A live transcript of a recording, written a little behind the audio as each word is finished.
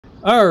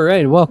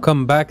Alright,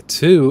 welcome back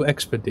to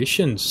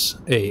Expeditions,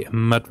 a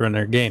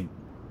Mudrunner game.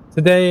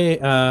 Today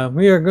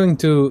we are going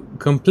to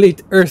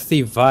complete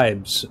Earthy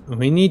Vibes.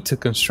 We need to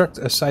construct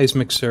a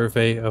seismic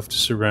survey of the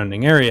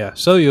surrounding area,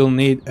 so you'll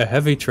need a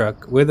heavy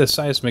truck with a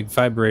seismic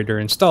vibrator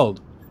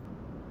installed.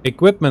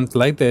 Equipment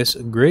like this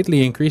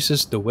greatly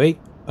increases the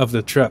weight of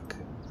the truck,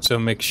 so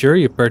make sure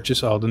you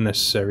purchase all the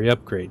necessary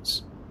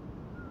upgrades.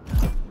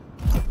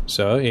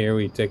 So here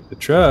we take the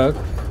truck.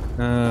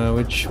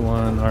 Which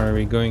one are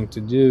we going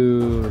to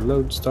do?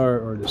 Lodestar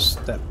or the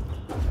step?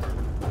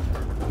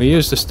 We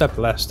used the step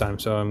last time,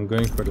 so I'm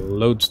going for the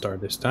Lodestar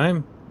this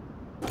time.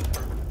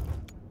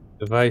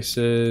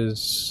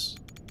 Devices.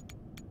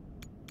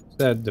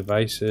 Set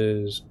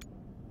devices.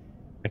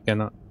 I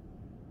cannot.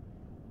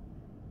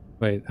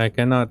 Wait, I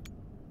cannot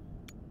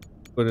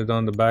put it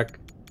on the back.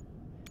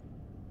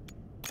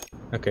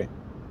 Okay.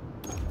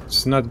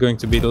 It's not going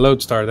to be the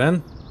Lodestar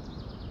then.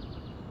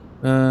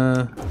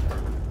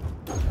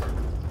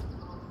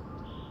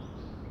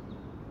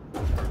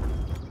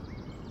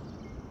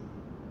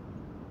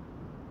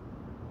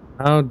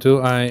 How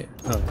do I...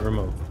 Oh,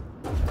 remove.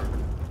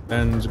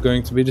 And it's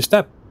going to be the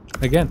step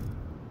again.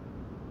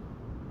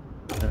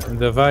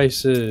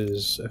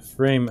 Devices,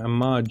 frame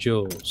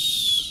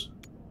modules,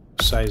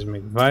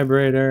 seismic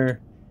vibrator.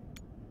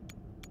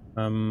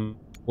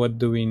 What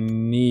do we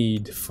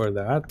need for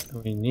that?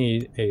 We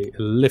need a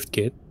lift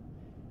kit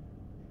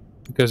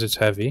because it's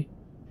heavy.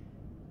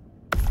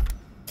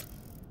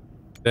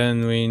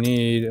 Then we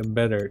need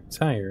better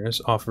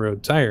tires,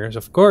 off-road tires,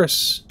 of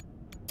course.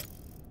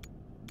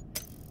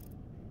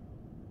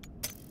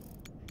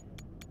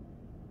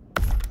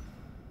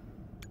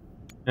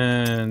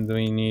 And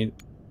we need...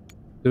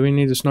 Do we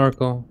need a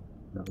snorkel?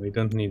 No, we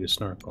don't need a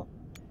snorkel.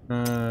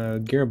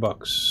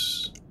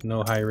 Gearbox.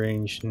 No high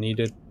range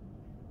needed.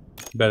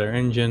 Better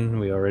engine.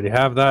 We already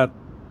have that.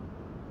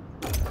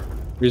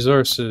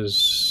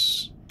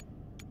 Resources.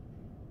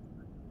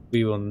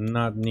 We will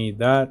not need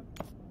that.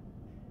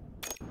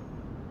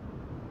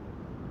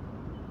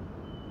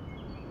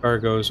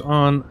 Cargo's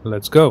on.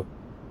 Let's go.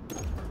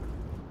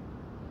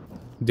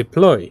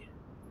 Deploy.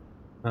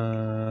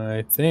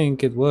 I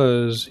think it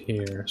was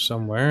here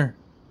somewhere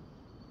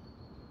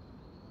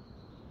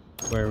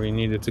where we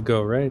needed to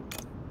go, right?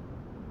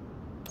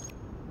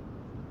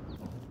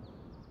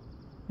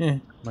 Yeah,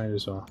 might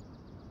as well.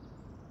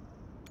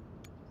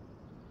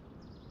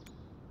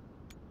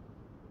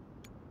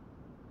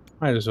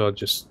 Might as well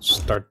just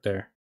start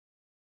there.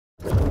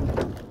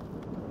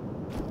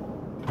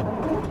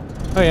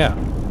 Oh yeah,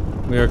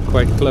 we are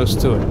quite close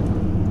to it.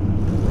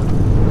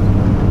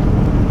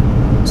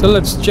 So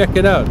let's check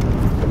it out.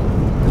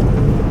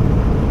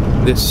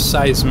 This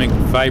seismic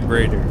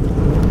vibrator.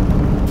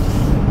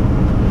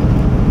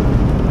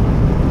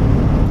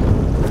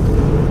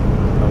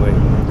 Oh wait,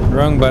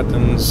 wrong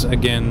buttons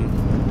again.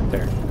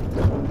 There.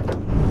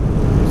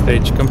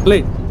 Stage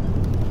complete.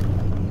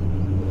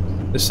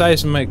 The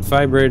seismic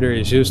vibrator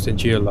is used in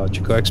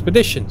geological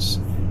expeditions.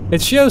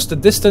 It shows the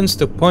distance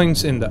to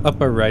points in the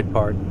upper right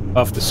part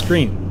of the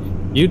screen.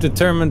 You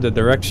determine the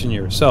direction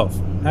yourself.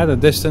 At a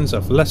distance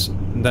of less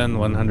than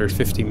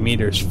 150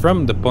 meters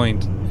from the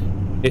point,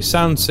 a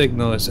sound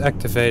signal is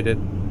activated.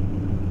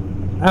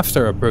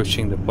 After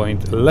approaching the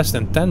point less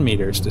than 10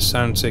 meters, the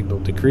sound signal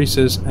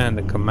decreases and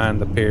the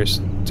command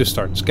appears to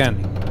start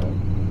scanning.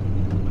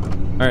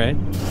 Alright.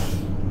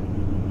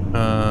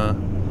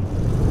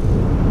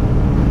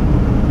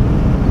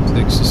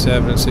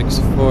 67,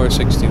 64,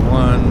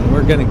 61.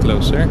 We're getting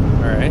closer.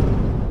 Alright.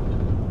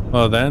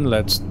 Well then,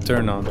 let's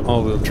turn on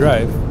all-wheel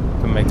drive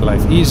to make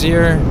life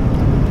easier.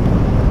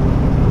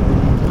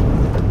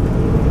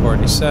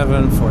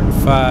 47,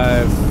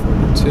 45,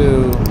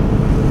 42,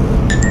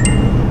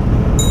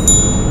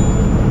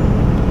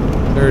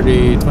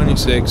 30,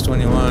 26,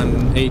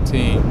 21,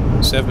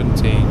 18,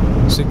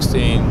 17,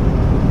 16,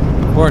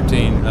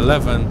 14,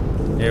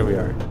 11. Here we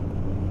are.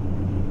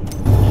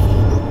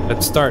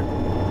 Let's start.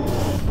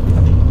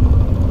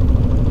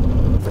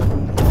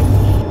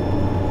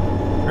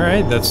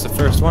 Alright, that's the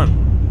first one.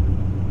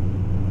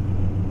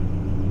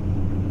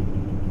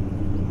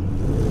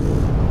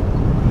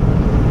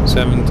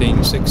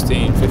 17,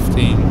 16,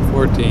 15,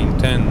 14,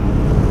 10.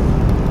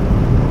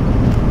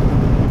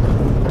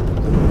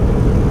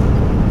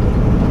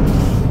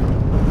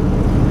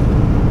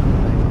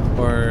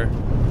 Alright,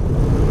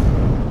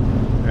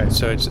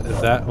 so it's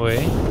that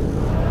way.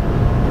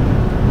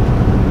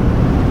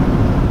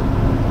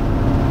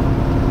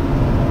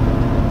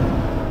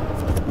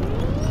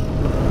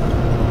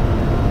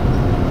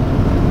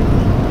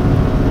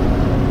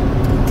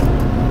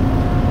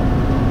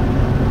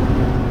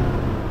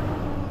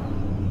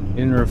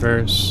 In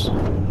reverse.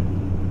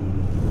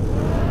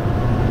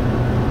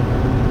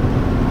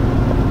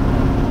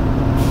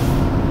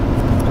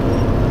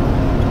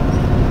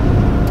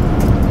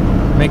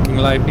 Making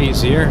life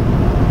easier.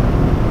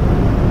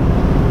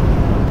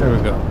 There we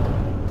go.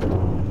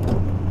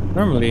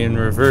 Normally in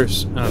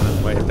reverse. Oh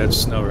no, wait, that's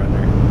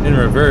SnowRunner. In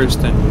reverse,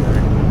 then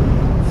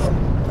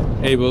you're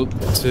able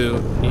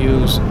to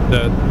use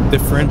the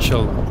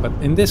differential lock, but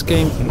in this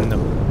game, no.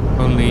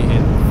 Only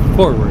in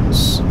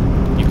forwards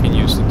you can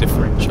use the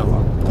differential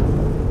lock.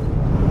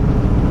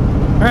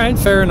 Alright,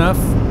 fair enough.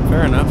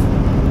 Fair enough.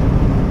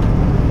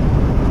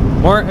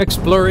 More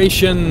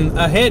exploration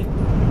ahead.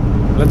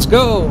 Let's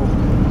go!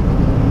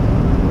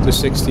 To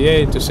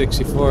 68, to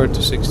 64,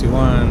 to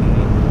 61,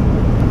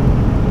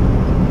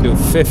 to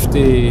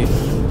 50,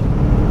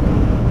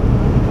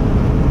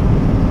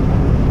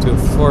 to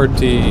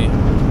 40.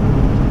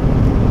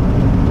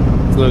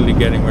 Slowly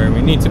getting where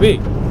we need to be.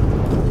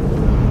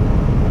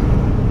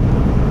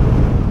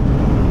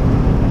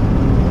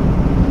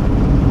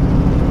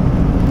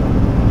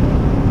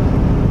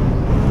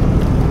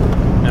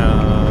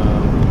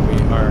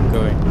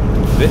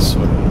 This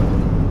way.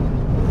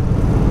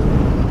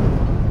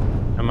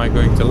 Am I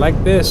going to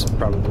like this?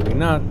 Probably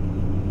not.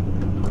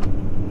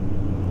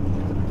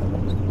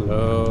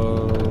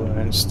 Slow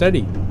and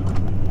steady.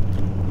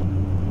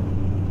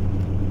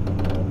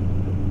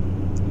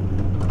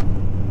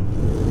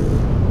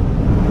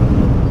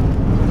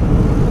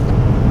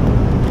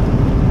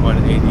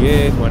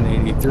 $188,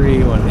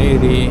 $183,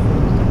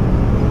 $180.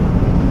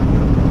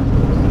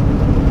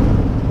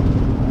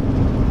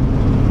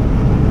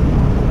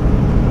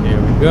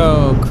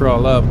 Go,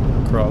 crawl up,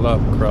 crawl up,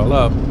 crawl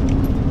up. A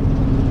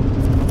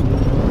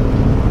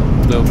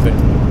little bit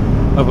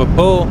of a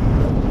pull.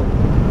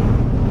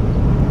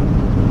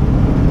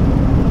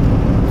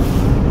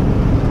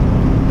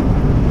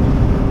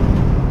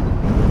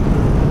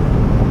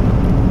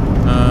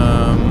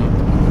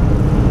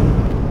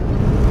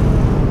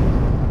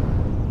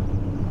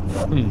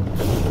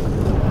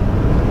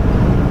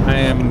 I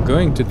am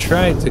going to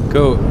try to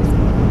go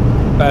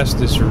past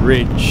this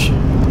ridge,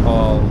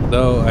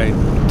 although I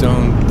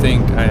don't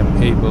think I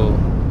am able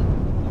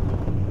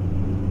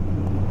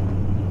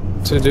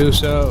to do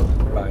so.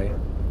 Bye.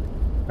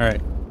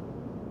 Alright.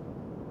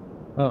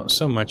 Well,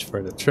 so much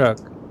for the truck.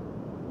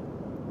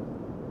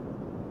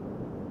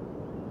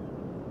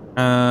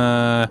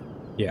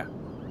 Yeah.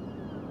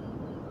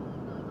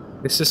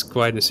 This is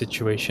quite a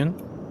situation.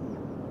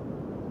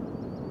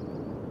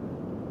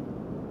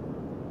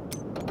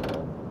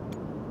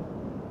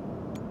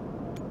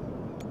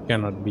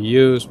 Cannot be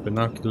used.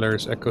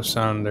 Binoculars, echo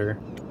sounder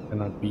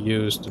cannot be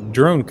used. The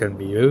drone can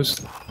be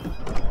used.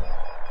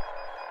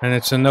 And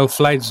it's a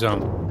no-flight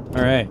zone.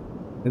 Alright.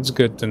 It's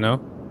good to know.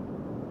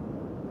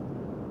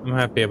 I'm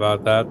happy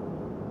about that.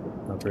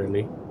 Not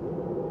really.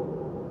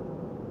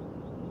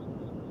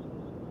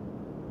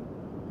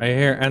 I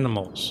hear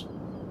animals.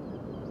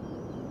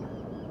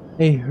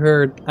 I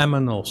heard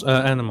animals.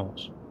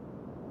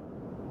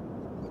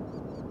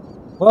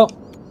 Well,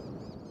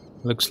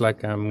 looks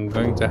like I'm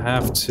going to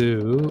have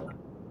to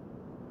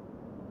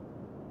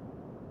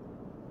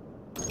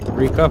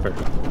recover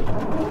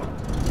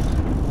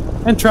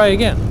and try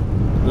again.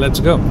 Let's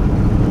go.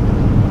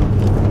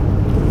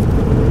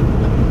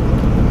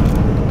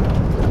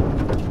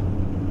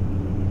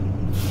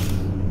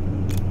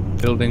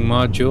 Building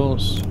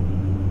modules.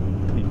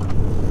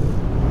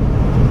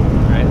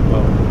 Alright,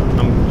 well,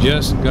 I'm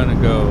just gonna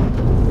go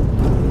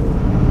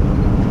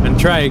and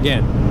try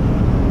again.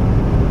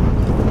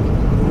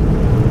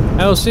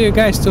 I'll see you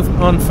guys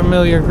on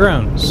familiar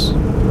grounds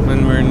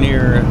when we're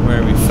near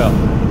where we fell.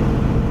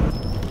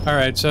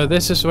 Alright, so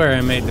this is where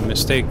I made the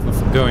mistake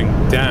of going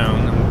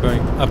down. I'm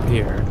going up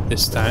here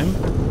this time.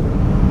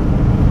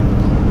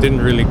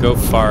 Didn't really go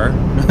far.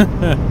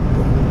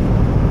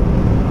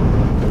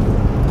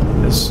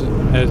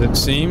 as it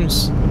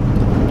seems.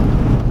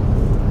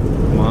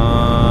 Come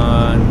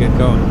on, get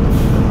going.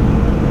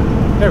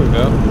 There we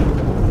go.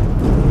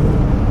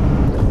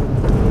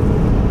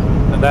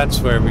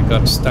 That's where we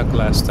got stuck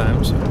last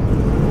time, so.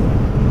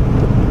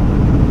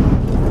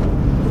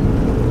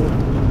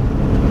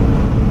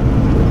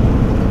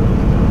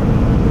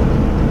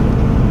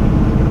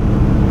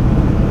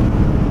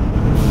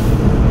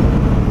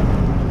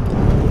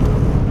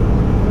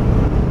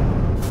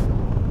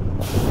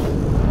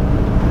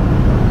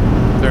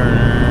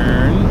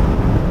 Turn.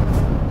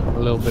 A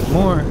little bit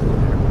more.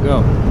 There we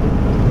go.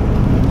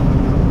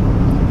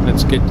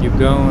 Let's get you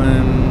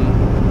going.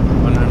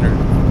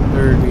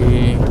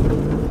 130.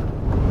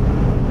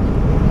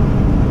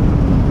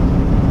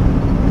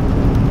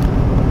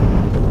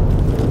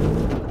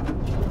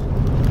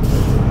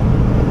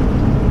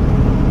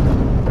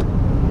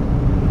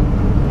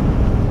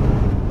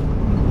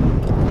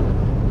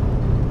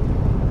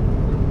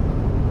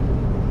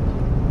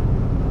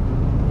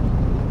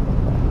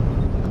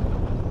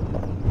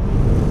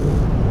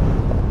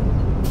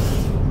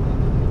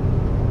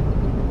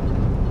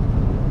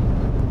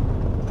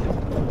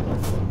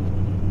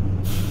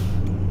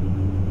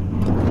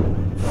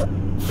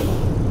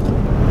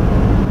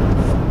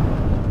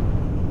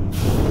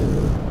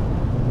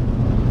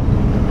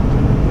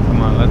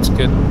 Let's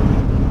get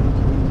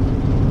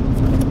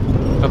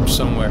up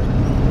somewhere.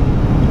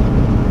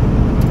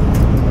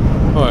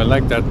 Oh, I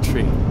like that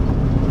tree.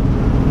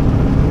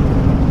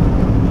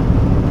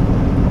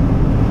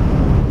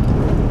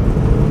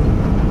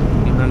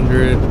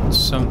 $100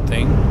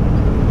 something.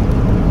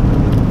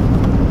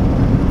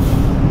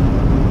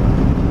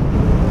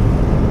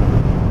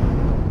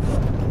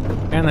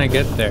 Can I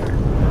get there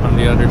on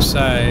the other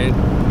side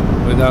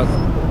without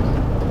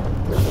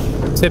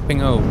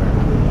tipping over?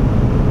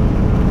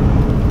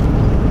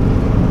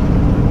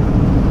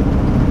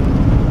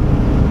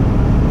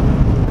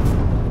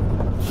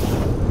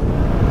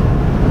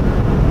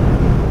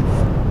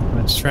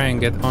 Let's try and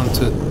get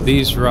onto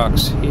these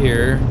rocks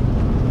here.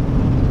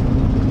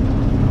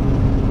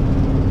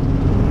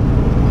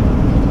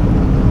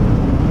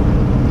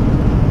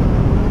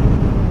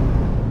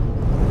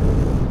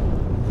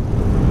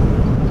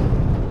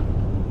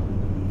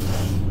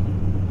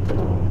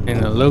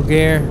 In a low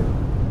gear.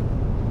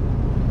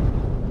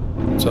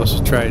 Let's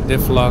also try a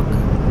diff lock.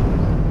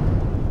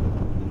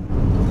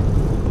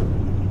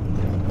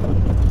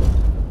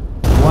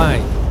 Why?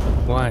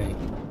 Why?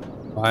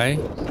 Why?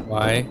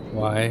 Why?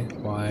 Why?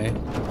 Why?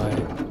 Why?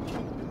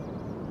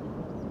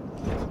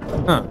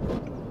 Huh.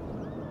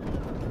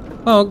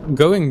 Well,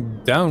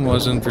 going down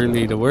wasn't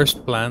really the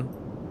worst plan.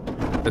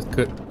 That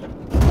could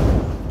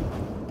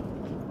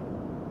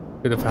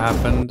have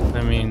happened.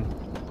 I mean,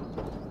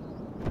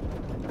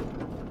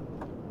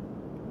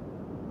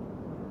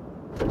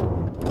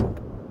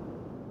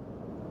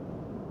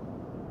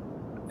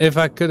 if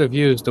I could have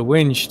used the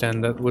winch, then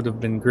that would have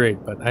been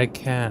great, but I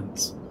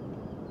can't.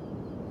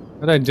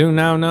 But I do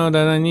now know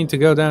that I need to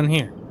go down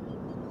here.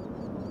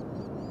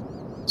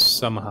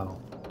 Somehow.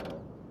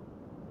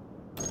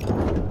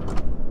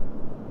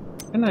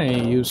 Can I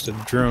use the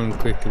drone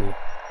quickly?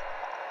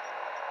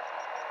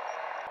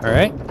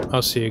 Alright,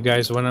 I'll see you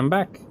guys when I'm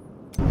back.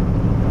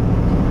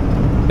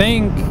 I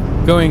think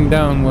going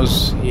down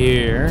was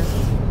here.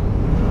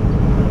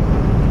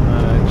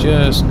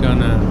 Just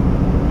gonna...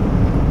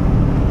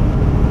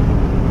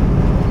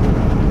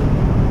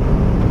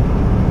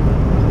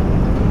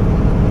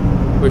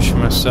 push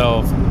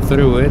myself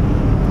through it.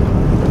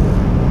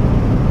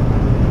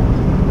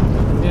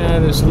 Yeah,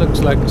 this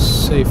looks like a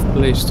safe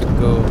place to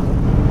go.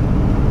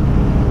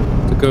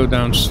 To go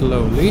down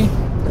slowly.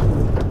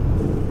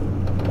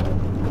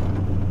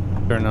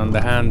 Turn on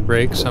the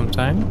handbrake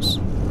sometimes.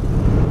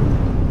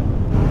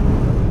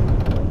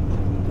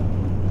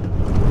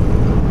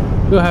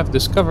 You have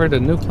discovered a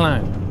new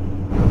climb.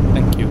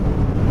 Thank you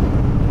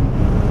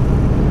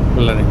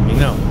for letting me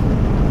know.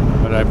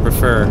 But I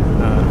prefer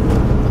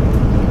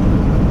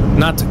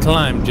not to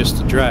climb, just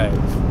to drive.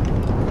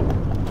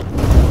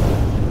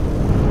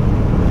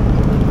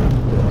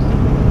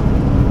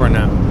 For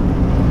now.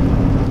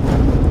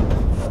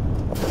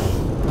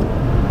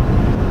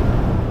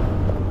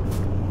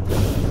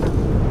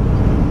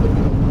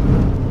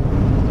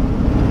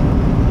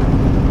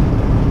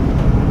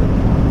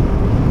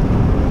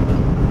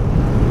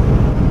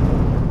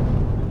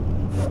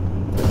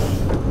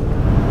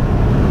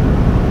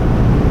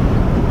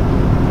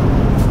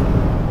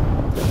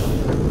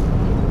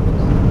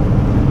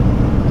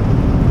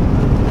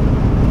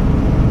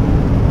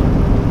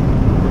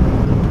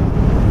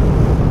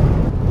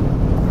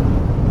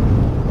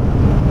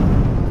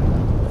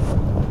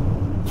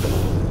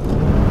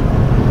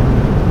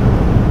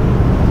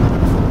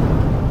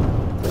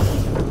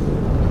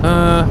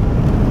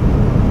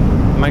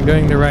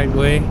 Going the right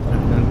way? I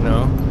don't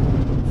know.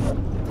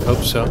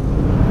 Hope so.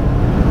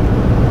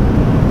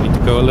 Need to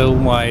go a little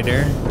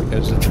wider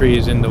because the tree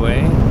is in the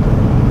way.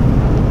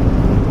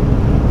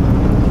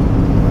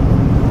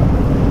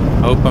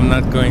 Hope I'm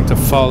not going to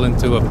fall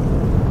into a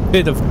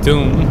pit of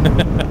doom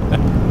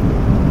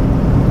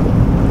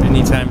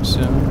anytime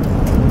soon.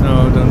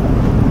 No, don't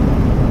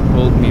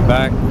hold me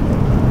back.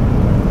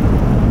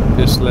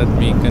 Just let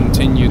me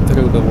continue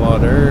through the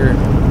water.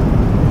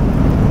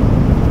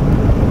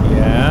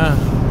 Yeah.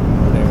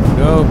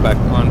 Go back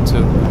onto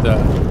the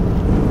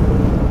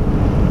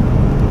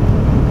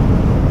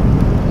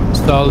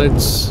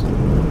solids,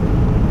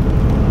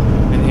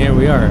 and here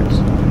we are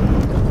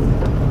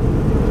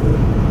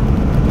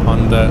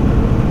on the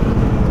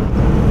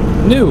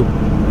new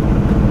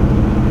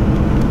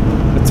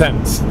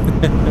attempt.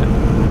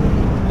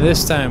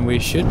 This time we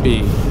should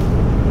be...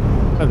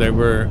 Oh, there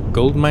were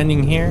gold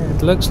mining here,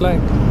 it looks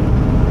like.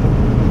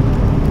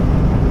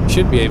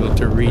 Should be able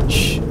to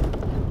reach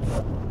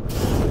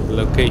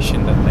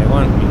location that they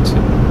want me to.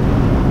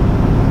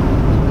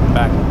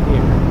 Back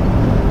here.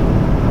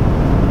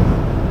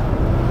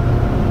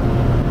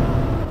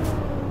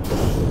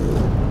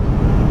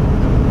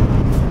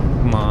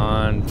 Come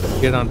on,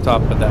 get on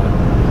top of that.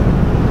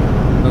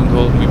 Don't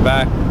hold me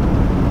back.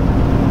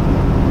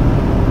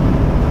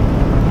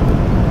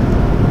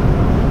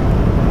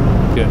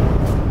 Good.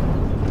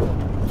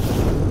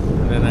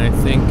 And then I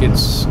think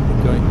it's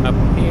going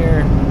up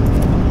here.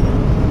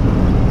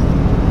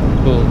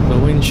 Pull the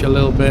winch a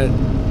little bit.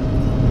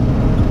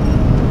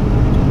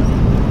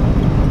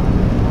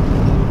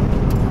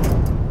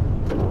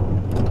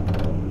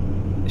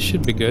 It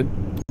should be good.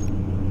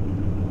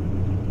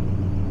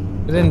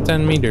 Within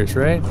 10 meters,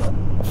 right?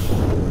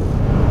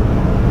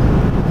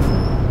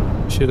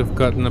 Should have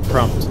gotten a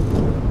prompt.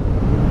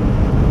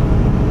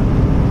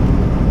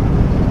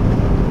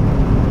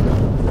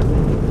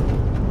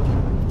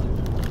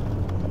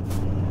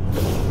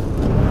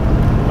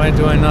 Why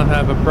do I not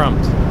have a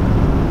prompt?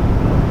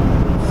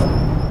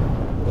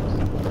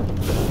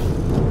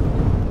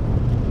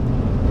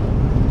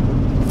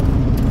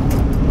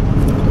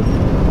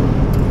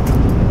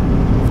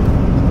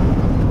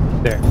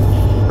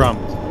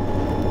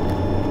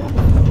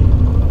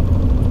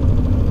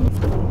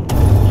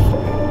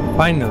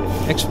 Finally,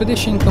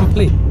 expedition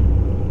complete.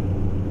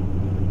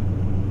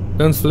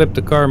 Don't flip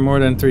the car more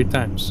than 3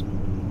 times.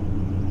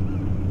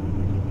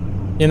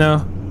 You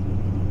know,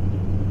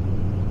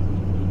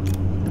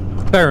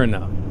 fair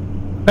enough.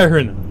 Fair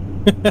enough.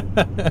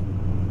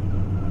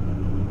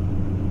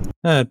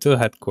 To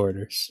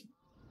headquarters.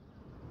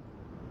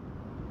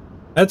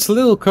 That's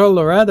Little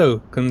Colorado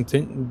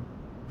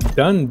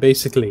done,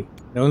 basically.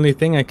 The only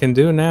thing I can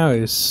do now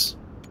is...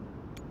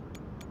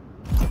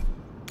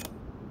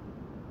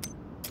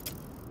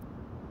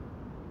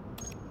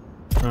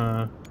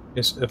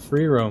 is a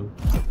free roam.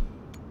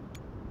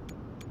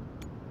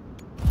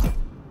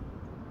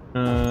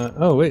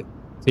 Oh wait,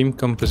 team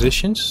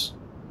compositions?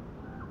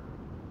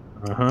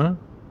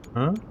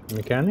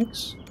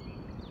 Mechanics?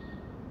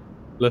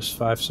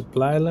 +5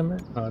 supply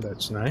limit. Oh,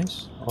 that's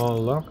nice. All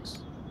locked.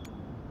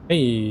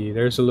 Hey,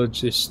 there's a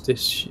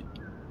logistician.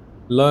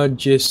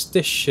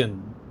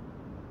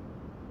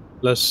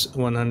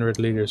 +100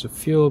 liters of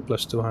fuel,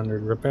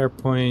 +200 repair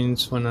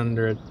points,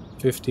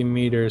 150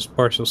 meters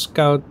partial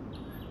scout,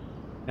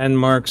 and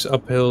marks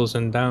uphills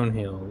and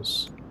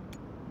downhills.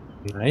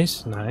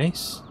 Nice,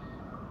 nice.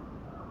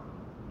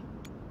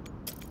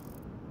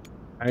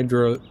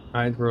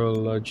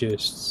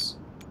 Hydrologist.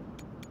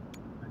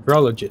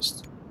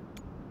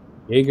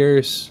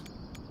 Jaegers.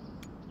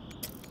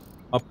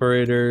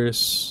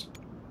 Operators.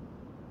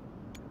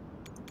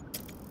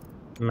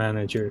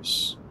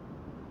 Managers.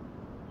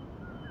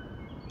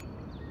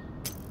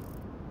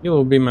 You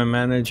will be my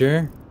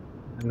manager,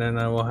 and then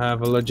I will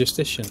have a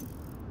logistician.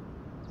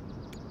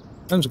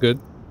 Sounds good.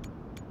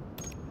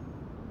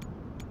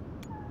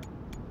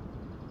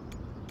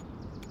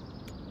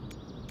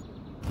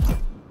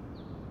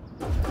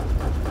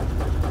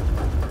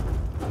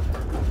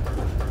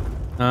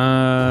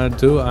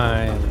 Do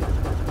I?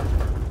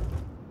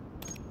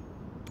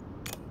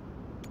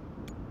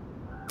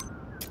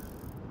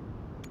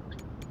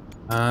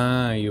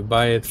 You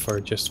buy it for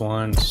just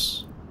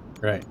once.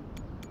 Right.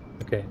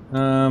 Okay.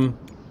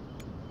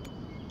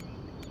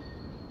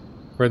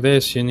 For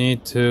this you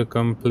need to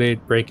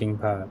complete Breaking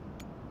Bad.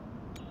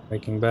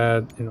 Breaking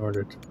Bad in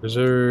order to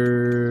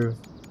preserve.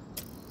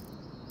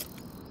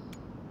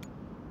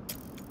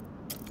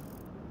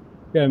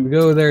 Can't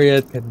go there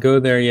yet, can't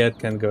go there yet,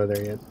 can't go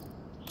there yet.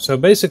 So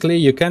basically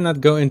you cannot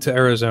go into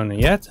Arizona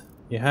yet.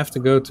 You have to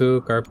go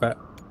to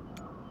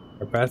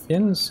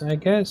Carpathians, I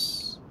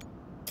guess.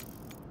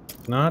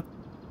 Not.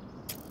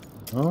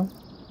 No.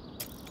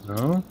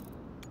 No.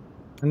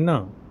 And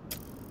no.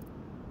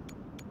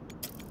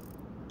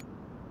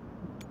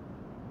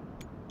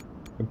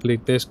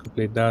 Complete this,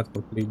 complete that,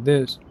 complete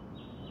this.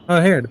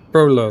 Oh, here, the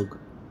prologue.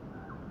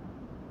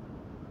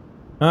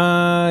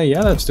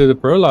 Yeah, let's do the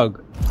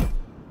prologue.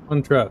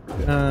 On truck.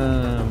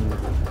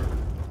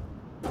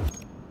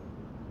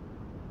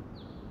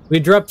 We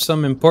dropped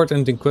some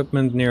important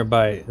equipment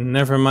nearby.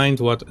 Never mind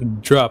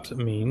what dropped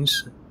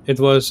means. It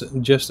was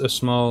just a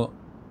small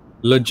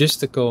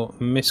logistical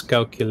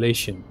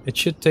miscalculation. It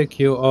should take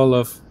you all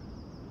of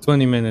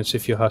 20 minutes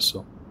if you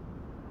hustle.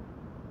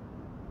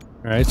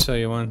 Alright, so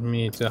you want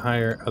me to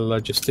hire a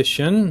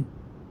logistician.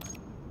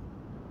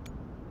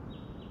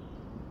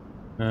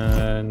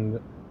 And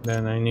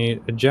then I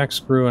need a jack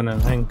screw and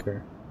an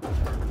anchor.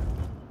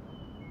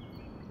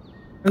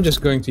 I'm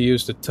just going to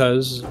use the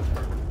Tuz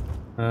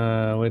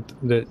with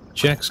the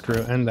jack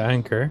screw and the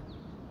anchor.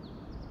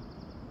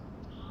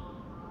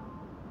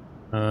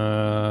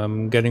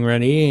 Getting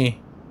ready.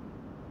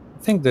 I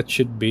think that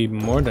should be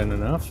more than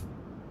enough.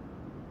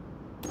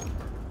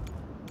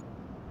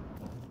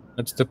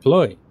 Let's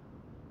deploy.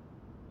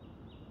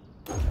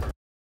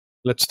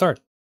 Let's start.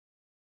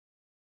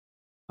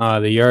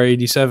 The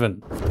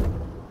ER-87.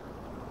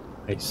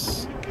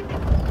 Nice.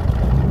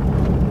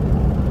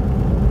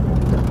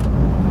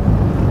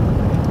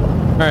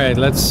 Alright,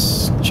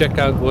 let's check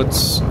out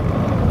what's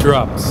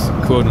dropped,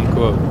 quote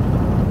unquote.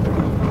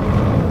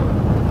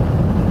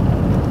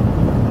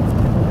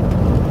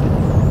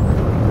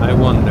 I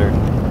wonder.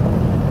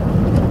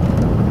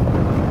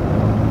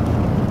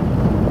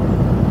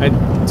 I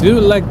do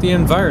like the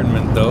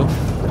environment though.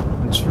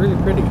 It's really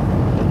pretty.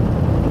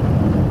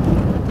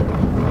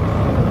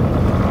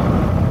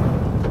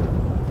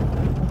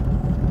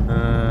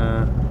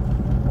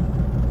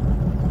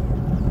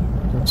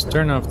 Let's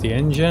turn off the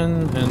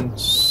engine and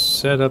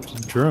set up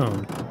the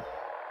drone.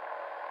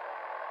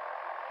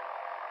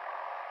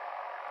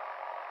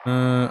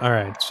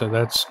 Alright, so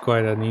that's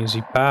quite an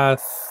easy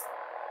path.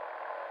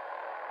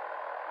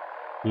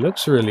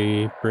 Looks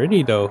really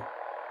pretty though.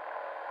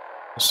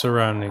 The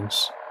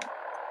surroundings.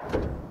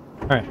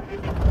 Alright.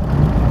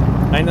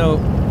 I know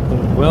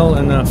well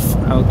enough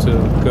how to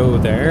go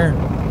there.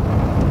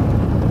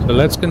 So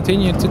let's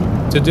continue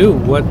to do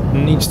what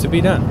needs to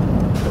be done.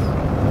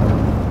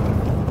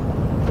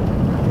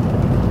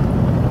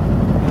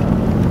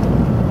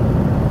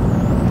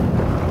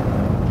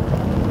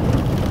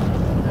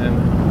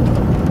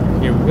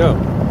 Go.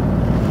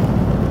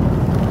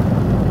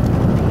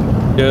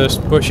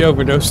 Just push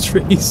over those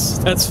trees.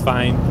 That's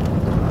fine.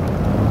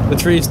 The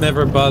trees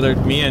never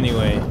bothered me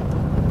anyway.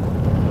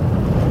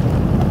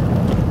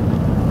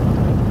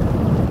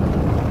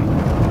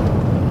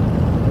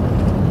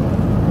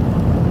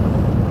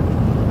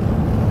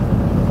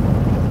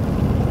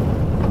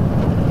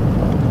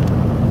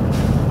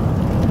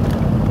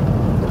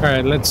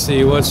 Alright, let's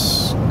see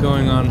what's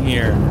going on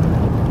here.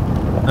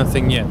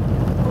 Nothing yet.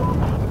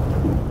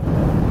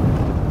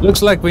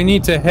 Looks like we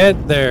need to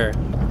head there.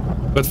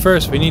 But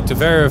first we need to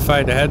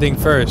verify the heading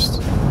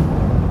first.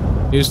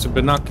 Use the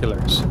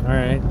binoculars.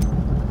 Alright.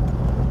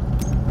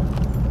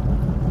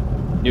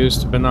 Use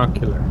the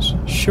binoculars.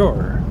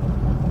 Sure.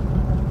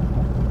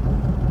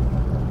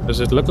 Does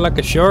it look like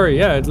a shore?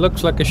 Yeah, it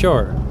looks like a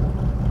shore.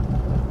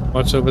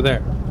 What's over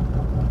there?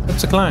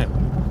 It's a climb.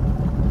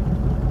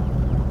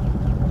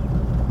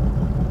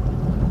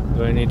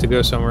 Do I need to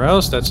go somewhere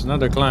else? That's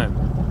another climb.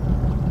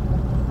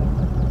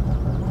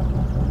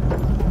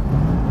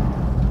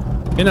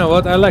 You know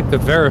what? I like to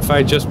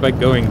verify just by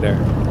going there.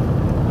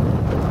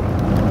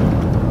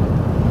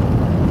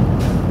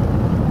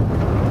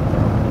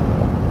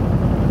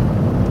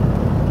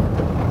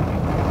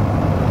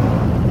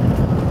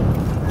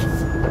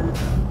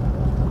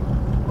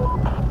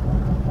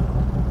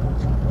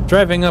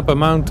 Driving up a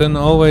mountain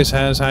always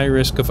has high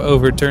risk of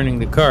overturning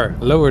the car.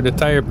 Lower the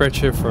tire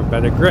pressure for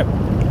better grip.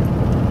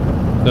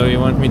 So you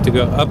want me to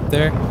go up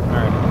there?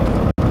 Alright.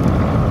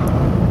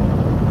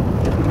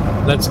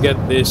 Let's get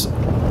this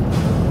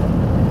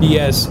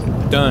BS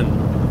done.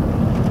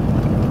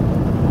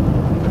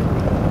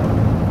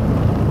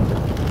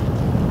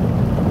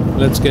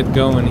 Let's get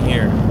going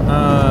here.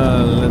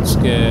 Let's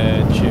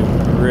get you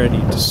ready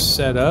to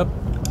set up.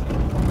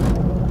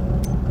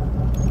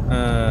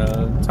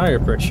 Tire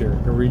pressure,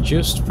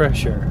 reduced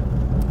pressure,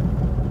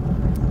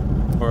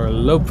 or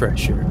low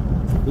pressure.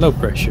 Low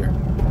pressure.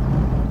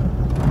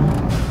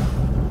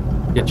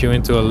 Get you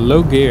into a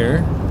low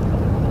gear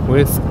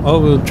with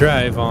all-wheel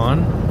drive on.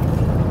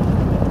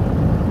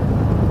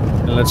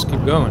 And let's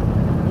keep going.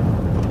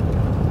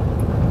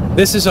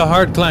 This is a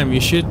hard climb.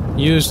 You should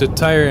use the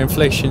tire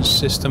inflation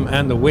system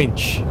and the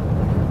winch.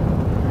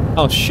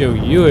 I'll show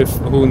you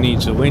who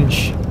needs a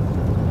winch.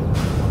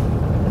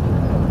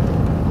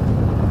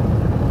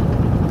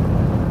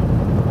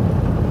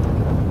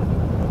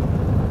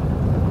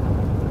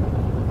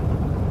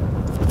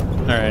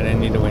 Alright, I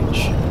need a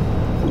winch.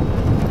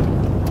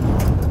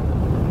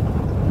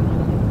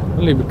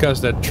 Only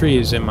because that tree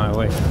is in my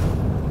way.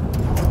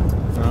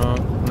 No,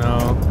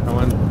 no, I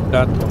want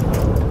that one.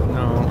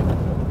 No.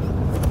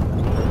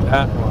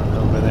 That one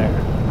over there.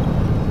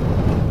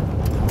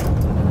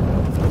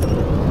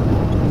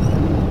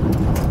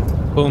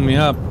 Pull me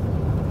up.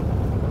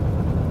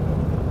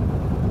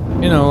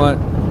 You know what?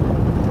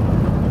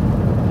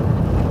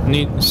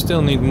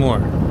 Still need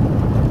more.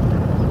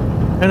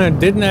 And I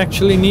didn't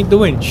actually need the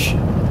winch.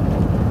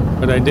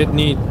 But I did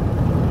need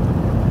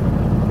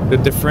the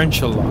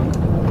differential lock.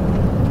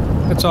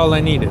 That's all I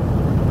needed.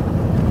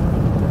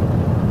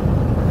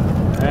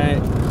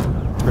 Alright.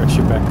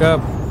 Pressure back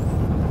up.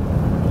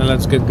 And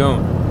let's get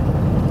going.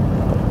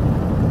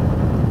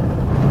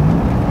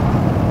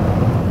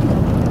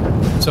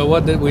 So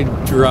what did we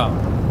drop?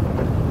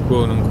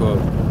 Quote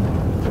unquote.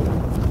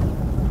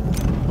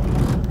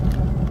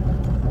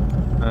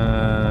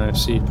 I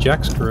see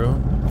jack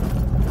screw.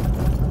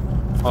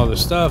 All the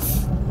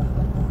stuff.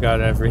 Got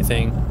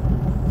everything.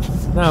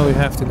 Now we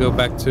have to go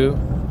back to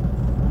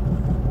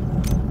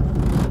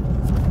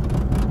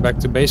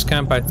base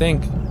camp, I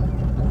think.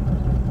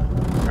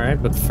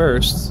 Alright, but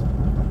first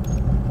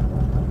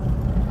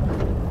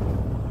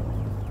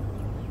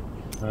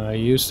I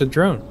use the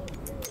drone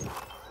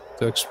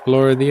to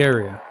explore the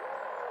area.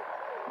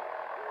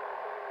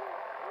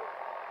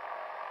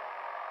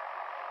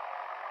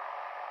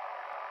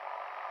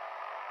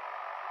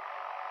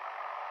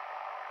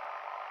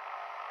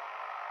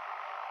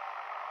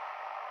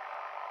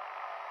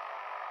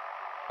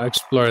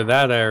 Explore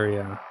that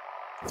area.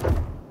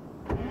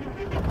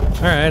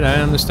 Alright, I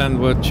understand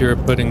what you're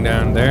putting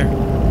down there.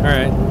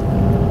 Alright.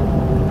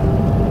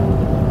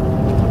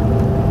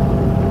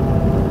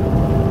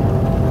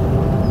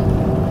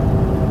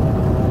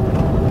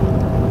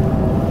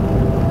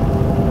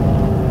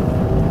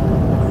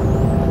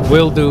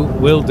 Will do,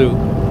 will do.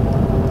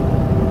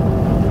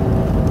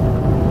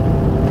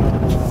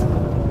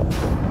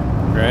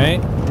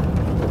 Right?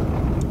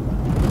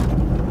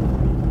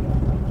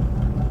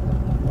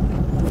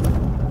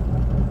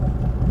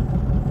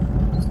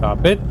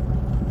 Stop it.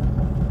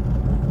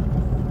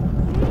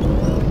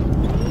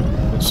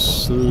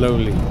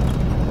 Slowly.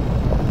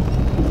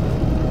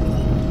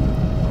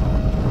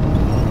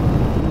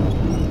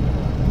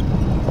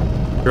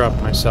 Drop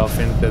myself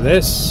into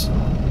this.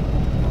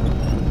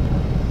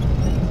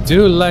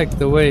 Do like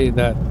the way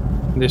that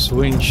this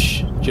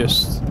winch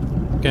just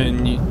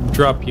can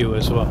drop you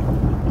as well.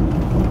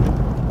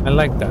 I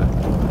like that.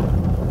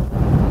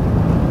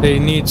 They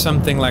need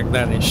something like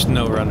that in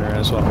SnowRunner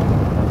as well.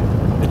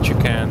 That you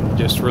can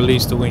just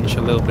release the winch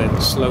a little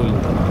bit slowly.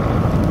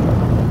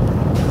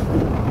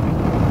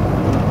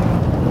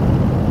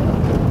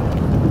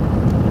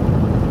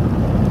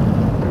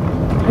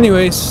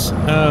 Anyways,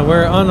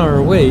 we're on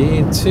our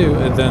way to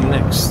the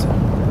next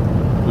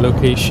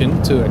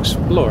location to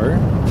explore.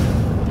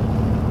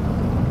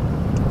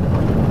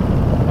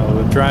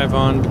 We'll drive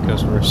on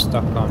because we're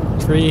stuck on a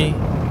tree.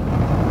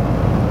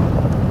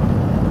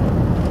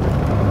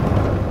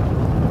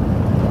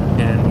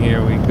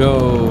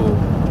 go.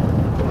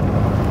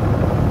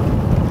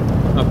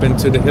 Up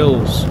into the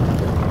hills.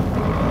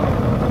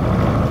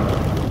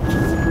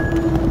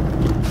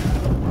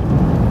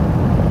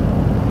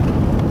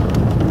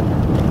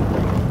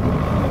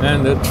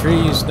 And the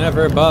trees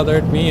never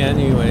bothered me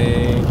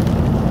anyway.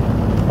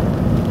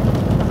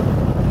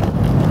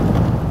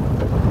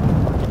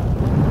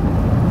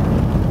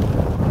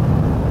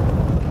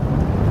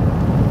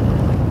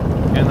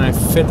 Can I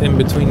fit in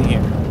between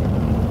here?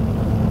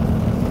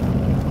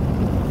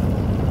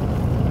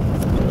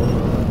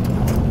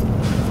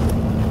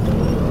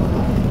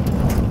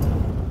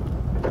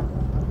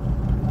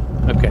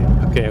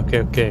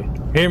 Okay.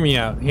 Hear me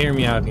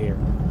out here.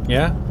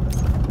 Yeah?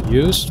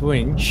 Used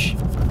winch.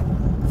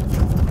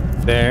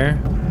 There,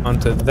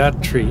 onto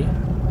that tree.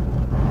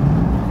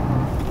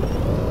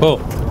 Pull.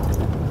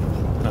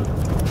 No.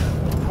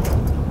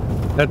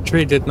 That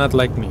tree did not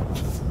like me.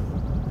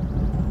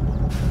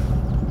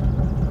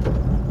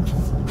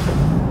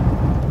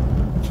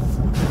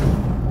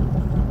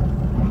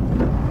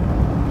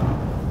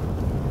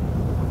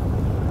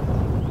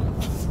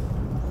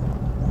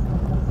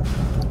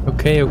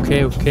 Okay.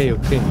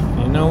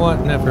 You know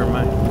what? Never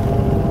mind.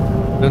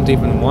 I don't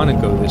even want to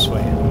go this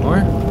way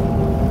anymore.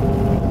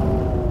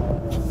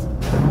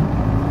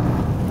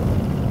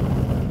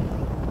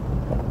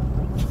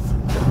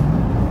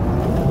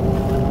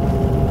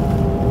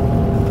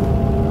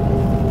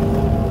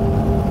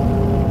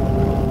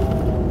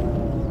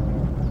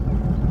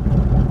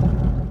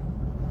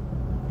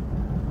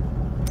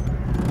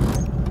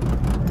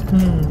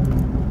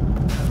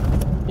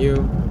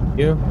 You.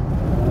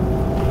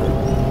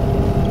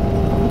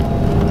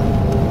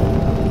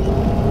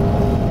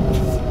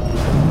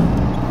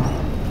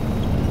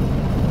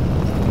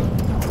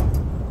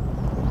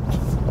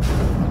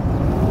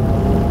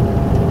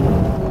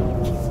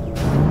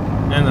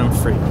 And I'm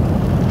free.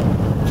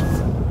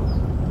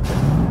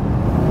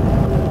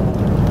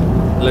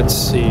 Let's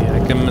see, I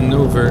can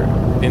maneuver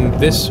in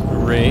this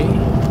ray.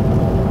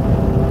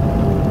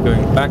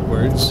 Going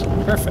backwards.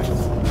 Perfect.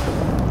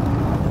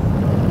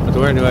 But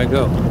where do I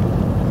go?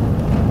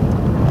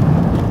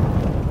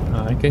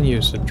 I can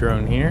use the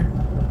drone here,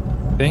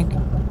 I think.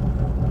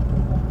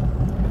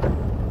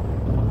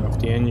 Turn off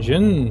the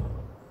engine.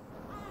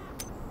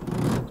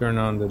 Turn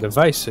on the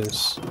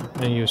devices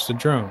and use the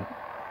drone.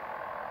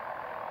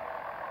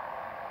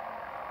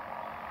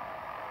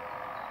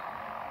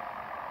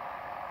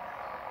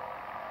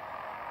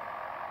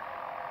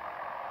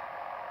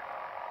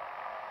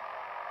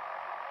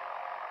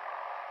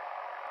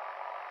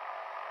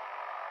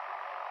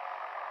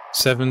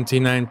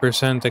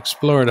 "79%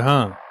 explored,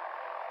 huh?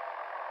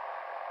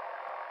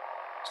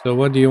 So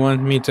what do you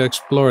want me to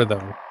explore,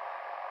 though?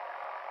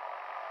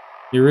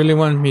 You really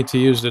want me to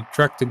use the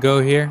truck to go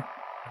here?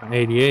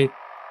 88,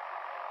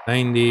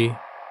 90,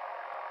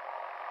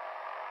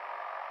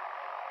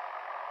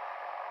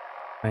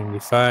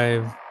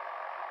 95,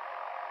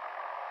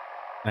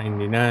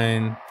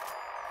 99.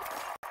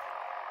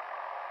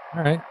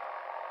 Alright.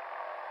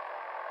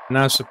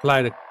 Now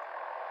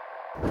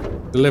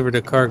deliver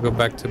the cargo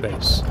back to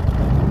base.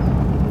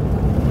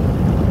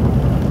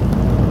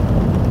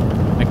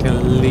 I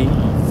can leave.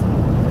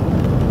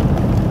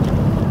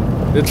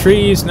 The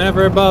trees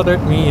never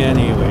bothered me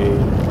anyway.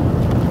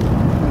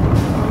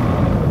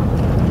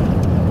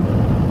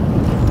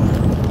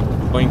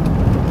 Boink,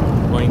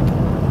 boink.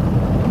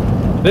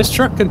 This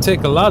truck can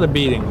take a lot of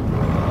beating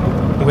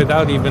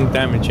without even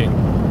damaging.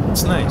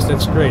 It's nice,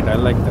 that's great, I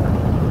like that.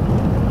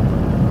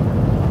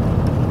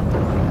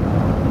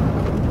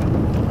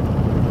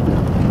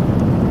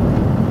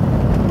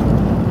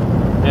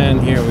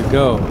 And here we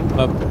go,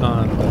 up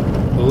on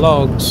the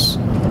logs.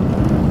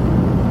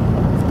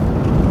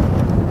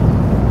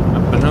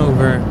 Up and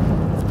over.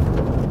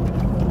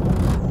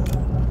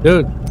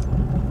 Dude,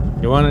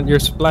 you wanted your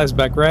supplies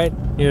back, right?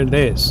 Here it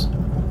is.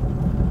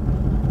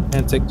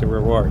 And take the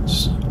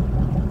rewards.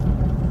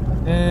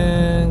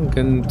 And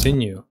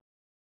continue.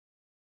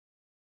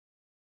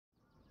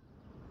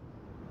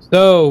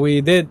 So,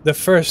 we did the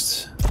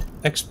first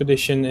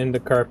expedition in the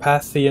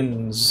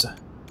Carpathians.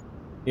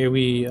 Here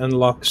we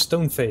unlock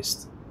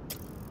Stone-Faced.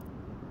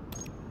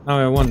 Now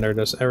I wonder,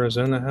 does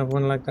Arizona have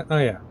one like that? Oh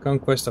yeah,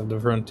 Conquest of the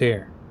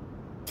Frontier.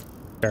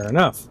 Fair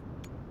enough.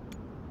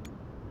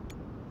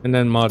 And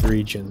then mod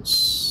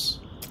regions.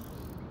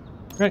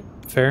 Right,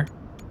 fair.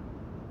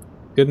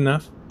 Good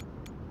enough.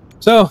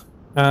 So,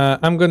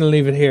 I'm gonna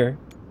leave it here.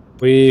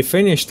 We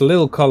finished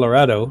Little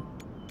Colorado.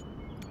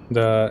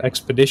 The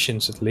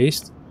expeditions at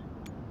least.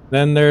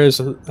 Then there's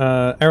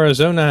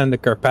Arizona and the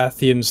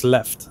Carpathians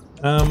left.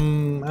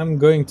 I'm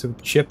going to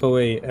chip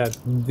away at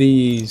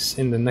these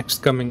in the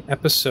next coming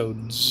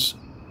episodes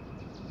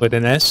with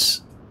an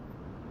S.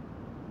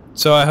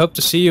 So I hope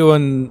to see you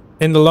in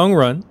the long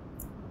run.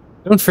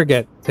 Don't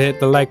forget to hit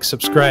the like,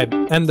 subscribe,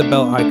 and the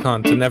bell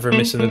icon to never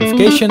miss a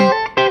notification.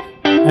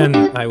 And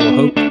I will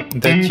hope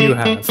that you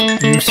have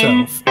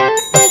yourself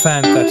a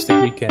fantastic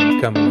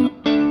weekend coming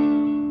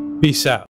up. Peace out.